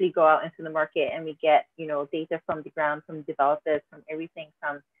actually go out into the market, and we get data from the ground, from developers, from everything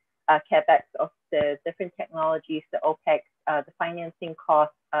from capex of the different technologies, the OPEX, the financing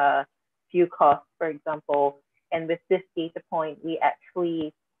costs, fuel costs, for example. And with this data point, we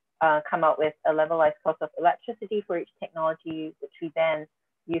actually come out with a levelized cost of electricity for each technology, which we then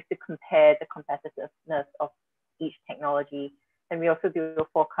use to compare the competitiveness of each technology. And we also do a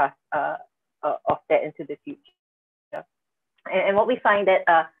forecast of that into the future. And what we find that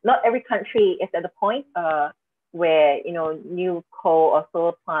not every country is at the point where new coal or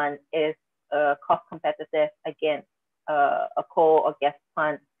solar plant is cost competitive against a coal or gas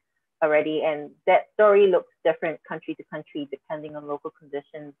plant already, and that story looks different country to country depending on local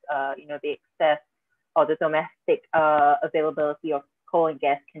conditions. The excess or the domestic availability of coal and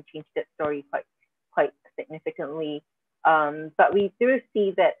gas can change that story quite significantly. But we do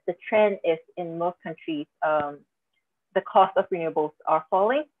see that the trend is in most countries, the cost of renewables are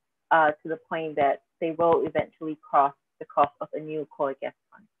falling to the point that they will eventually cross the cost of a new coal or gas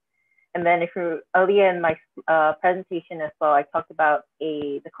plant. And then earlier in my presentation as well, I talked about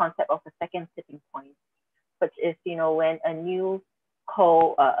the concept of a second tipping point, which is, when a new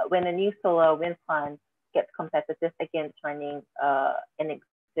solar wind plant gets competitive against running an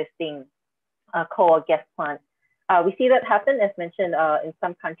existing coal or gas plant. We see that happen, as mentioned, in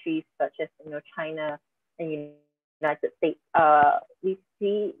some countries such as China and United States. We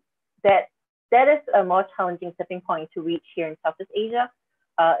see that is a more challenging tipping point to reach here in Southeast Asia.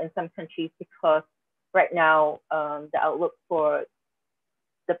 In some countries, because right now the outlook for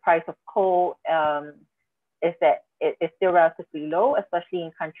the price of coal is that it is still relatively low, especially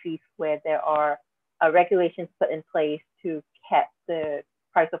in countries where there are regulations put in place to cap the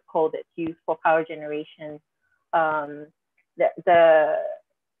price of coal that's used for power generation. The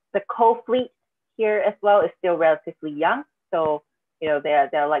coal fleet here as well is still relatively young, so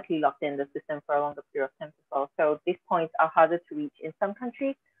they're likely locked in the system for a longer period of time as well. So these points are harder to reach in some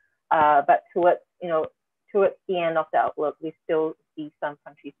countries, but towards the end of the outlook, we still see some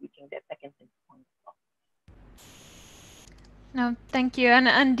countries reaching their second point as well. No, thank you.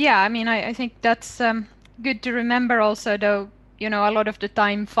 And yeah, I mean, I think that's good to remember also, though, a lot of the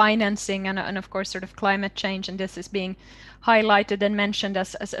time financing and of course sort of climate change, and this is being highlighted and mentioned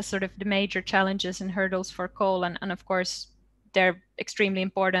as sort of the major challenges and hurdles for coal, and of course they're extremely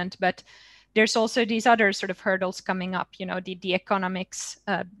important, but there's also these other sort of hurdles coming up, the economics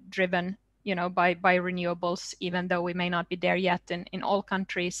driven, by renewables, even though we may not be there yet in all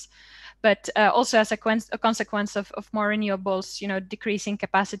countries. But also as a consequence of more renewables, decreasing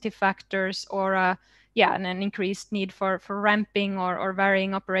capacity factors or and an increased need for ramping or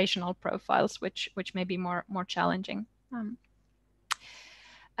varying operational profiles, which may be more challenging.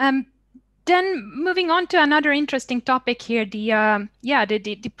 Then moving on to another interesting topic here, the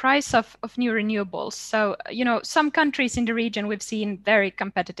price of new renewables. So some countries in the region we've seen very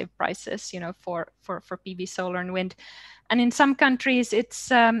competitive prices, for PV, solar, and wind, and in some countries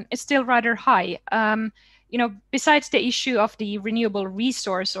it's still rather high. Besides the issue of the renewable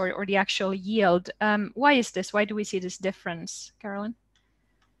resource or the actual yield, why is this? Why do we see this difference, Carolyn?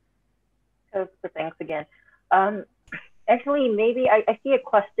 So thanks again. Actually, maybe I see a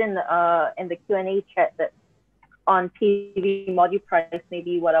question in the Q&A chat that on PV module price.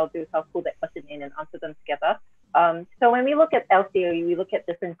 Maybe what I'll do is I'll pull that question in and answer them together. So when we look at LCOE, we look at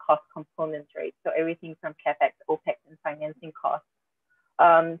different cost components, right? So everything from CapEx, OpEx, and financing costs.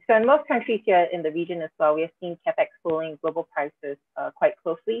 So in most countries here in the region as well, we have seen CapEx following global prices quite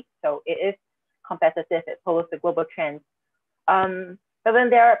closely. So it is competitive, it follows the global trends. But then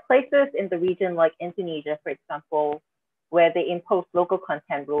there are places in the region like Indonesia, for example, where they impose local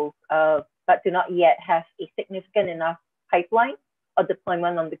content rules, but do not yet have a significant enough pipeline or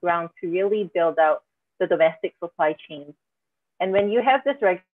deployment on the ground to really build out the domestic supply chains. And when you have these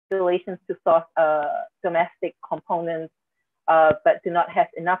regulations to source domestic components, but do not have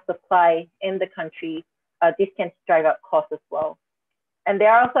enough supply in the country, this can drive up costs as well. And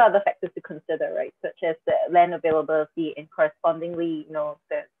there are also other factors to consider, right, such as the land availability and correspondingly,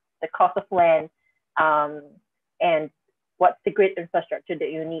 the cost of land, and what's the grid infrastructure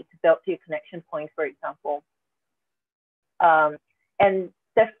that you need to build to your connection point, for example. And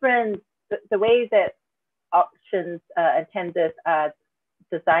the way that auctions and tenders are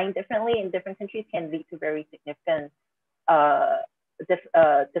designed differently in different countries can lead to very significant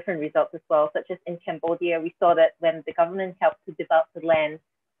different results as well, such as in Cambodia, we saw that when the government helped to develop the land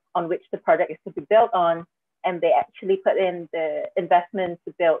on which the project is to be built on, and they actually put in the investment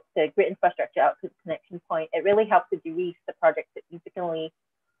to build the grid infrastructure out to the connection point, it really helped to de-risk the project significantly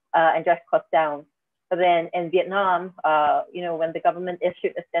and drive costs down. But then in Vietnam, when the government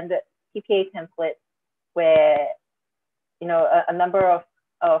issued a standard PPA template where, a number of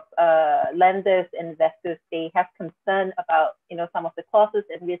lenders and investors, they have concern about, some of the clauses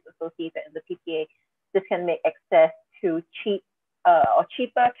and risks associated in the PPA. This can make access to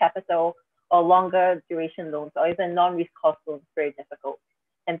cheaper capital or longer duration loans or even non-risk cost loans very difficult.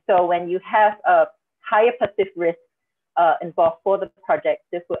 And so when you have a higher perceived risk involved for the project,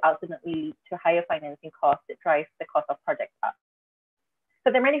 this will ultimately lead to higher financing costs that drive the cost of projects up.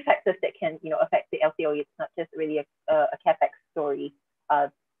 So there are many factors that can, affect the LCOE. It's not just really a CapEx story.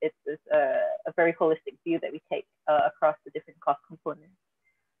 It's a very holistic view that we take across the different cost components.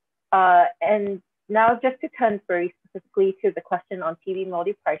 And now just to turn very specifically to the question on PV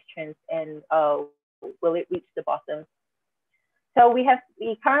module price trends and will it reach the bottom? So we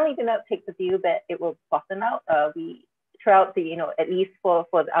currently do not take the view that it will bottom out. Throughout the, at least for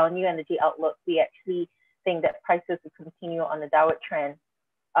our new energy outlook, we actually think that prices will continue on a downward trend.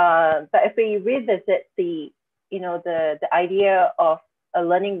 But if we revisit the idea of a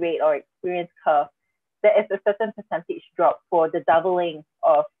learning rate or experience curve, there is a certain percentage drop for the doubling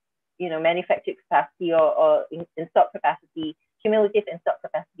of manufactured capacity or in-stock capacity, cumulative in-stock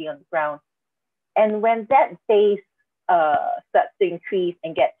capacity on the ground. And when that base starts to increase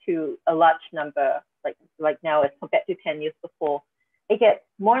and get to a large number, like now as compared to 10 years before, it gets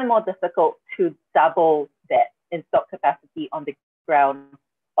more and more difficult to double that in-stock capacity on the ground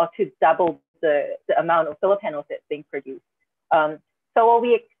or to double the amount of solar panels that's being produced. So what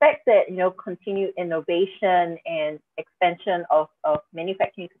we expect that continued innovation and expansion of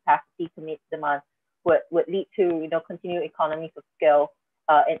manufacturing capacity to meet demand would lead to continued economies of scale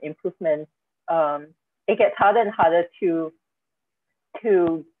and improvements. It gets harder and harder to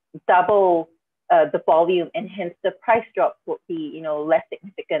double the volume, and hence the price drop would be less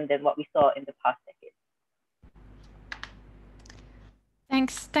significant than what we saw in the past decade.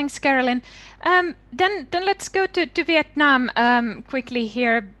 Thanks, Carolyn. Then let's go to Vietnam quickly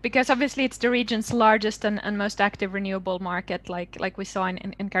here, because obviously it's the region's largest and most active renewable market, like we saw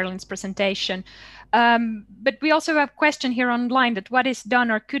in Carolyn's presentation. But we also have a question here online that what is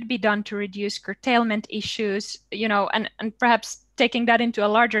done or could be done to reduce curtailment issues, and perhaps taking that into a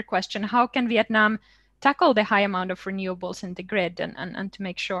larger question, how can Vietnam tackle the high amount of renewables in the grid and to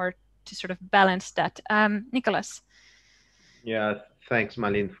make sure to sort of balance that? Nicholas. Yeah, thanks,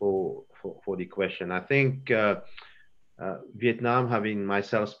 Malin, for the question. I think Vietnam, having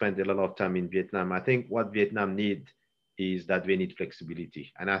myself spent a lot of time in Vietnam, I think what Vietnam need is that they need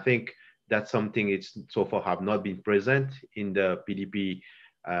flexibility. And I think that's something it's so far have not been present in the PDP,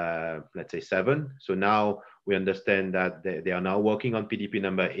 let's say 7. So now we understand that they are now working on PDP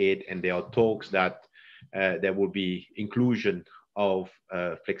number 8, and there are talks that there will be inclusion of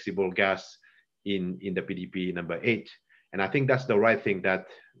flexible gas in the PDP number 8. And I think that's the right thing that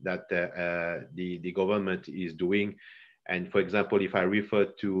the government is doing. And for example, if I refer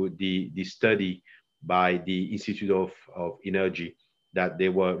to the study by the Institute of Energy, that they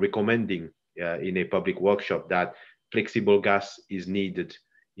were recommending in a public workshop that flexible gas is needed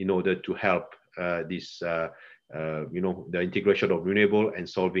in order to help this, the integration of renewable and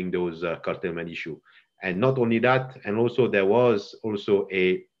solving those curtailment issue. And not only that, and also there was also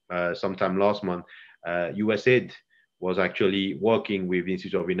a sometime last month, USAID was actually working with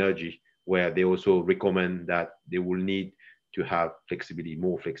Institute of Energy, where they also recommend that they will need to have flexibility,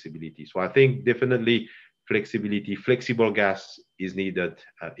 more flexibility. So I think definitely flexibility, flexible gas is needed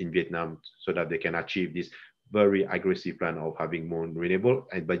in Vietnam so that they can achieve this very aggressive plan of having more renewable,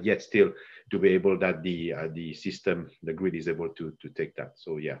 but yet still to be able that the system, the grid is able to take that.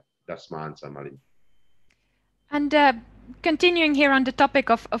 So yeah, that's my answer, Malin. And continuing here on the topic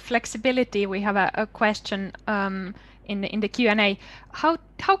of flexibility, we have a question in the Q&A.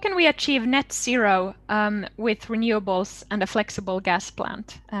 How can we achieve net zero with renewables and a flexible gas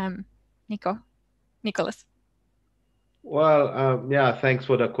plant? Nicholas. Well, yeah, thanks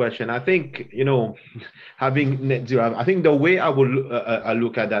for the question. I think, having net zero, I think the way I will I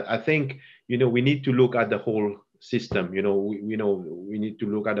look at that, I think, we need to look at the whole system. We need to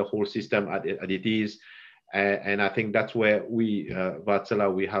look at the whole system as it is. And I think that's where we, Vatsala,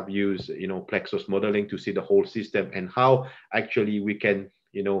 we have used, Plexus modeling to see the whole system and how actually we can,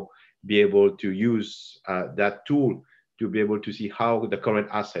 be able to use that tool to be able to see how the current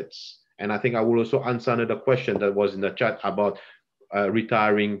assets. And I think I will also answer another question that was in the chat about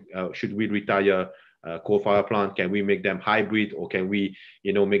retiring. Should we retire coal-fired plant? Can we make them hybrid, or can we,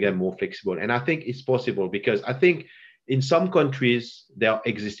 make them more flexible? And I think it's possible, because I think in some countries there are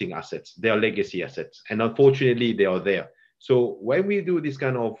existing assets, there are legacy assets, and unfortunately they are there. So when we do this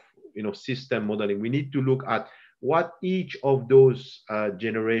kind of system modeling, we need to look at what each of those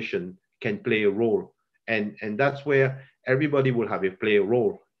generation can play a role, and that's where everybody will have play a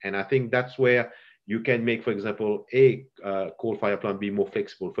role. And I think that's where you can make, for example, a coal-fired plant be more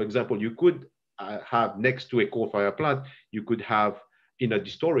flexible. For example, you could have next to a coal-fired plant, you could have energy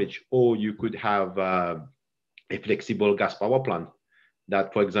storage, or you could have a flexible gas power plant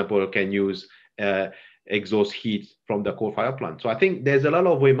that, for example, can use exhaust heat from the coal-fired plant. So I think there's a lot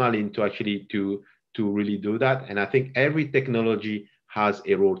of way, Malin, to actually to really do that. And I think every technology has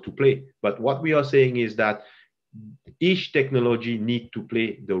a role to play. But what we are saying is that each technology needs to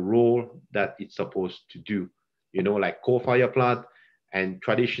play the role that it's supposed to do. Like coal-fired plant and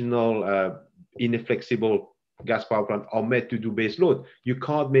traditional inflexible gas power plant are meant to do base load. You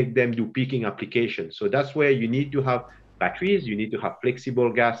can't make them do peaking applications. So that's where you need to have batteries, you need to have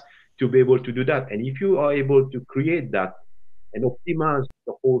flexible gas to be able to do that. And if you are able to create that and optimize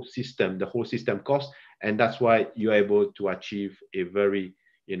the whole system cost, and that's why you're able to achieve a very,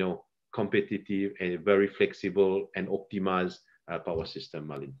 competitive and very flexible and optimized power system,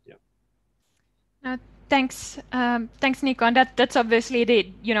 Malin. Yeah. Thanks, Nico. And that's obviously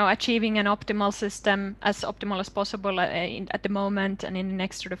the achieving an optimal system as optimal as possible at the moment and in the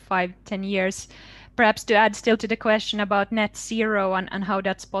next sort of 5-10 years. Perhaps to add still to the question about net zero and how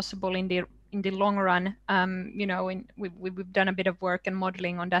that's possible in the long run. We've done a bit of work and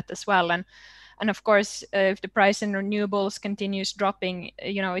modeling on that as well. And of course, if the price in renewables continues dropping,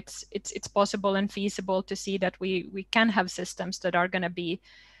 it's possible and feasible to see that we can have systems that are going to be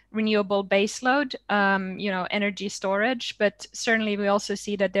renewable baseload, energy storage. But certainly, we also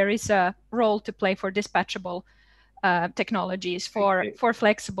see that there is a role to play for dispatchable technologies for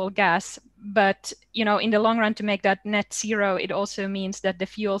flexible gas. But in the long run, to make that net zero, it also means that the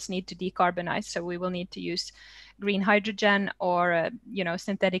fuels need to decarbonize. So we will need to use green hydrogen or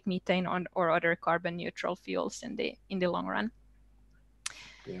synthetic methane or other carbon neutral fuels in the long run.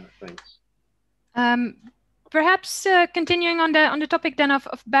 Yeah, thanks. Perhaps continuing on the topic then of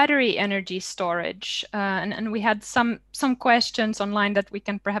battery energy storage, and we had some questions online that we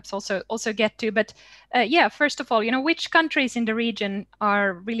can perhaps also get to. But yeah, first of all, which countries in the region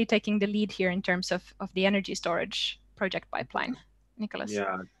are really taking the lead here in terms of the energy storage project pipeline? Nicholas.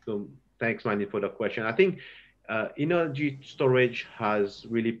 Yeah, so thanks, Manny, for the question. I think energy storage has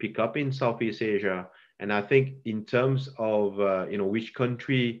really picked up in Southeast Asia, and I think in terms of which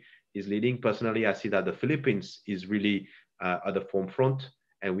country is leading, personally, I see that the Philippines is really at the forefront,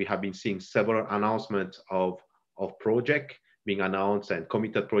 and we have been seeing several announcements of project being announced and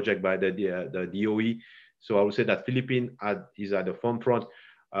committed project by the DOE. So I would say that Philippines is at the forefront.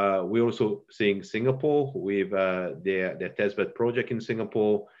 We're also seeing Singapore with their testbed project in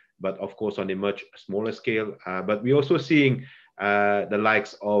Singapore, but of course on a much smaller scale. But we're also seeing the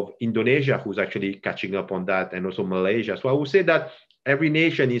likes of Indonesia, who's actually catching up on that, and also Malaysia. So I would say that every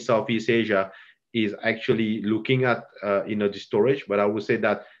nation in Southeast Asia is actually looking at energy storage, but I would say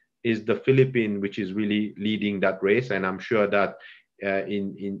that is the Philippines which is really leading that race, and I'm sure that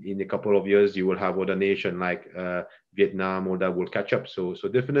in a couple of years you will have other nations like Vietnam or that will catch up. So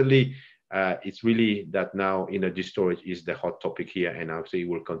definitely it's really that now energy storage is the hot topic here, and I would say it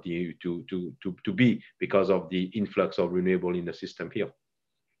will continue to be because of the influx of renewable in the system here.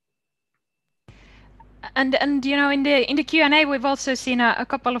 And you know, in the Q&A, we've also seen a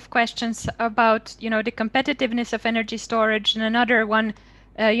couple of questions about, you know, the competitiveness of energy storage, and another one,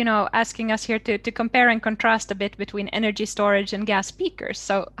 you know, asking us here to compare and contrast a bit between energy storage and gas peakers.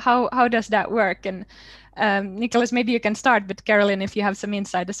 So how does that work? And Nicholas, maybe you can start, but Carolyn, if you have some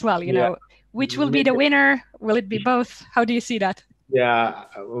insight as well, you Yeah, know, which will be the maybe. winner? Will it be both? How do you see that? Yeah,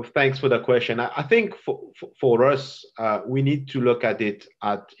 well, thanks for the question. I think for us, we need to look at it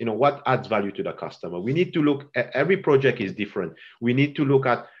at, you know, what adds value to the customer. We need to look at, every project is different. We need to look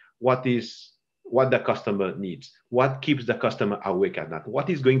at what the customer needs, what keeps the customer awake at night, what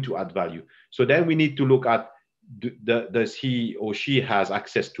is going to add value. So then we need to look at, does he or she has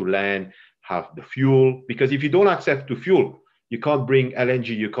access to land, have the fuel? Because if you don't access to fuel, you can't bring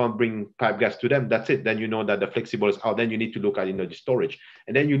LNG, you can't bring pipe gas to them. That's it. Then you know that the flexible is out. Then you need to look at energy storage.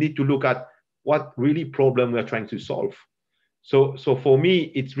 And then you need to look at what really problem we're trying to solve. So for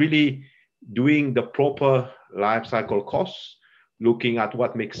me, it's really doing the proper life cycle costs, looking at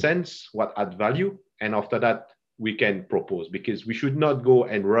what makes sense, what add value. And after that, we can propose, because we should not go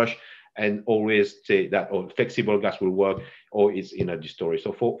and rush and always say that, oh, flexible gas will work or it's energy storage.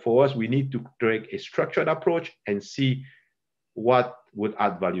 So for us, we need to take a structured approach and see what would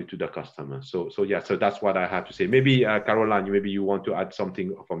add value to the customer. So yeah, so that's what I have to say. Maybe Caroline, maybe you want to add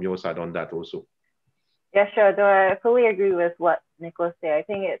something from your side on that also. Yeah, sure. Though I fully agree with what Nicholas said. I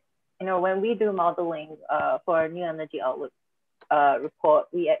think it's, you know, when we do modeling for our new energy outlook report,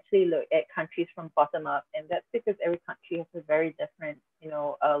 we actually look at countries from bottom up, and that's because every country has a very different, you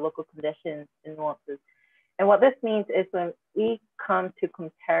know, local conditions and nuances. And what this means is when we come to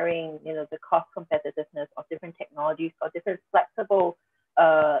comparing, you know, the cost competitiveness of different technologies or different flexible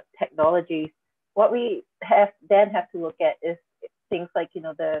technologies, what we have to look at is things like, you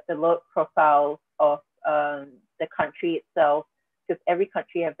know, the load profile of the country itself, because every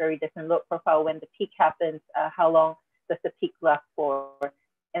country has very different load profile. When the peak happens, how long does the peak last for?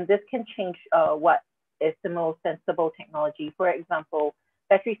 And this can change what is the most sensible technology. For example,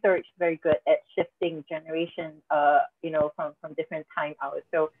 battery storage is very good at shifting generation, you know, from different time hours.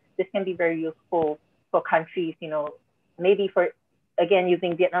 So this can be very useful for countries, you know, maybe for, again,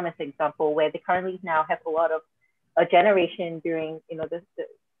 using Vietnam as an example, where they currently now have a lot of generation during, you know,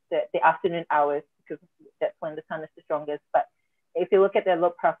 the afternoon hours, because that's when the sun is the strongest. But if you look at the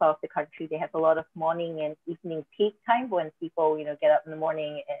load profile of the country, they have a lot of morning and evening peak time when people, you know, get up in the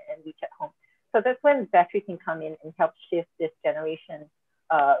morning and reach at home. So that's when battery can come in and help shift this generation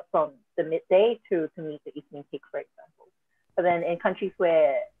from the midday to meet the evening peak, for example. But then in countries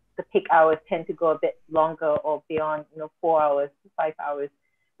where the peak hours tend to go a bit longer or beyond, you know, 4 hours to 5 hours,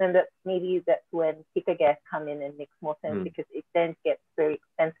 then that's when peaker gas come in and makes more sense, because it then gets very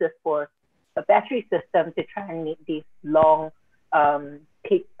expensive for a battery system to try and meet these long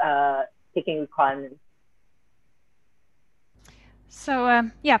peaking requirements. So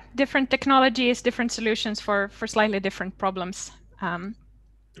yeah, different technologies, different solutions for slightly different problems.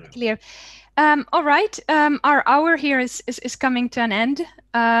 Clear. All right, our hour here is coming to an end.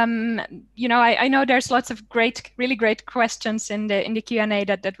 You know, I know there's lots of really great questions in the Q&A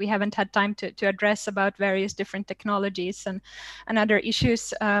that we haven't had time to address about various different technologies and other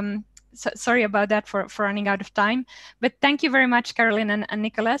issues. So sorry about that for running out of time. But thank you very much, Caroline and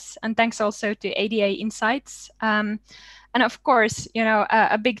Nicholas, and thanks also to ADA Insights. And of course, you know,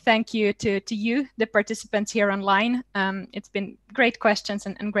 a big thank you to you, the participants here online. It's been great questions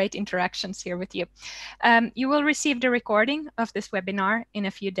and great interactions here with you. You will receive the recording of this webinar in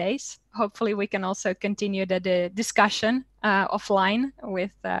a few days. Hopefully we can also continue the discussion offline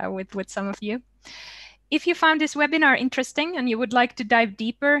with some of you. If you found this webinar interesting and you would like to dive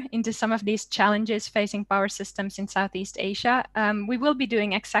deeper into some of these challenges facing power systems in Southeast Asia, we will be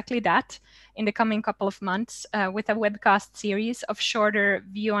doing exactly that in the coming couple of months with a webcast series of shorter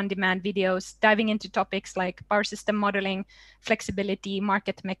view-on-demand videos diving into topics like power system modeling, flexibility,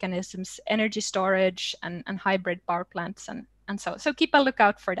 market mechanisms, energy storage, and hybrid power plants, and so keep a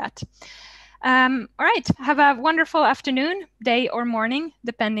lookout for that. All right, have a wonderful afternoon, day, or morning,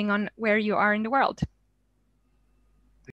 depending on where you are in the world.